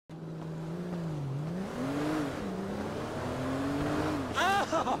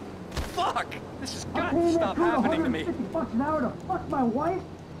Oh, fuck! This has got to stop happening to me. $150 an hour to fuck my wife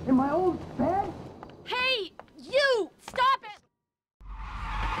in my own bed? Hey, you! Stop it!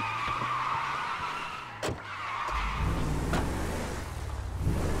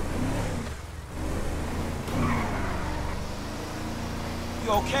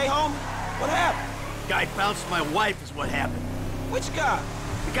 You okay, homie? What happened? Guy bounced my wife is what happened. Which guy?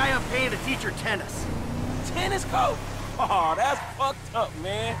 The guy I'm paying to teach her tennis. Tennis coach? Oh, that's fucked up,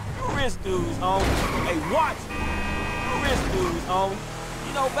 man. You rich dudes, homie. Hey, watch it. You rich dudes, homie.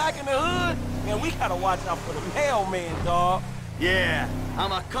 You know, back in the hood, man, we gotta watch out for the mailman, dog. Yeah,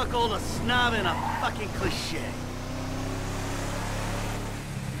 I'm a cuckold, a snob, and a fucking cliche.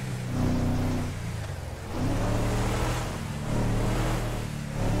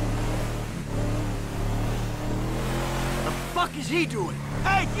 The fuck is he doing?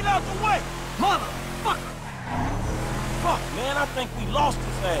 Hey, get out the way! Motherfucker! Fuck, man, I think we lost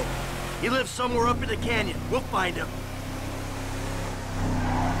his ass. He lives somewhere up in the canyon. We'll find him.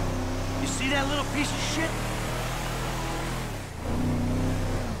 You see that little piece of shit?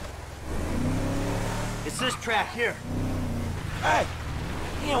 It's this track here. Hey,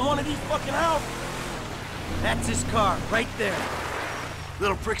 he in one of these fucking houses? That's his car, right there.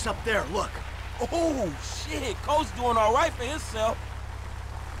 Little prick's up there, look. Oh, shit, Coach doing all right for himself.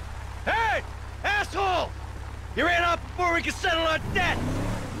 Hey! Asshole! You ran off before we could settle our debt!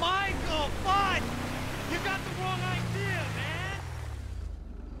 Michael, bud! You got the wrong idea,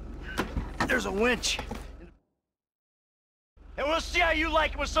 man! There's a winch. And we'll see how you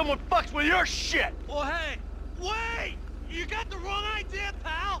like it when someone fucks with your shit! Well, hey, wait! You got the wrong idea,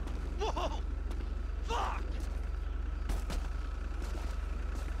 pal! Whoa! Fuck!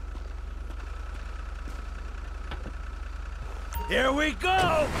 Here we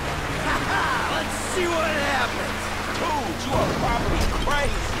go! Let's see what happens! Dude, you are probably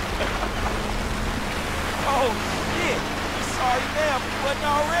crazy. Oh, shit. You sorry now if you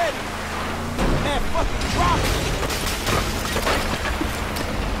wasn't already. Man, fucking drop it.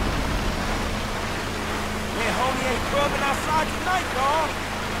 Man, homie ain't clubbing outside tonight, dawg.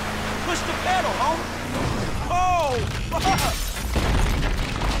 Push the pedal, homie. Oh, fuck.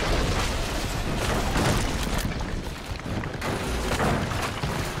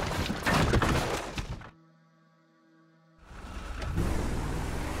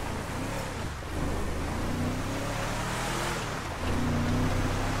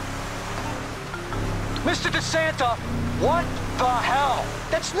 Mr. DeSanta, what the hell?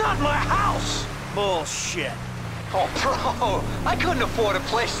 That's not my house! Bullshit. Oh, bro, I couldn't afford a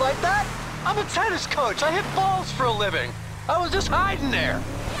place like that. I'm a tennis coach. I hit balls for a living. I was just hiding there.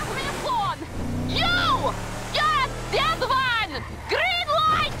 You! Yes, that one! Green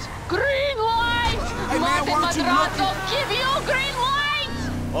light! Green light! Hey, man, Martin weren't you Madrazo, looking? give you green light!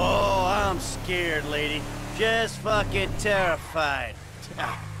 Oh, I'm scared, lady. Just fucking terrified.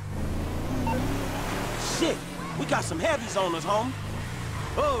 Shit, we got some heavies on us, homie.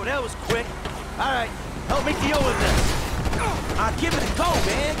 Oh, that was quick. All right, help me deal with this. I'll give it a go,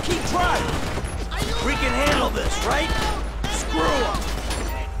 man. Keep driving. We can handle this, right? Screw 'em.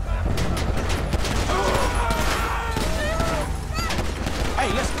 Hey,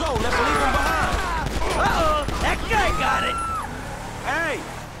 let's go. Let's leave him behind. Uh-oh, that guy got it. Hey,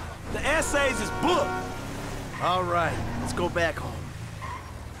 the essays is booked. All right, let's go back home.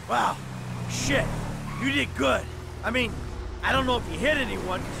 Wow, shit, you did good. I mean, I don't know if you hit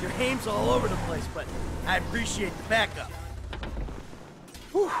anyone because your aim's all over the place, but I appreciate the backup.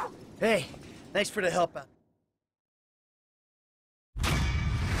 Whew. Hey, thanks for the help out.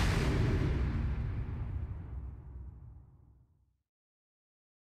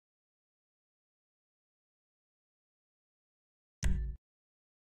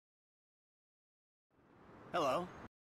 Hello.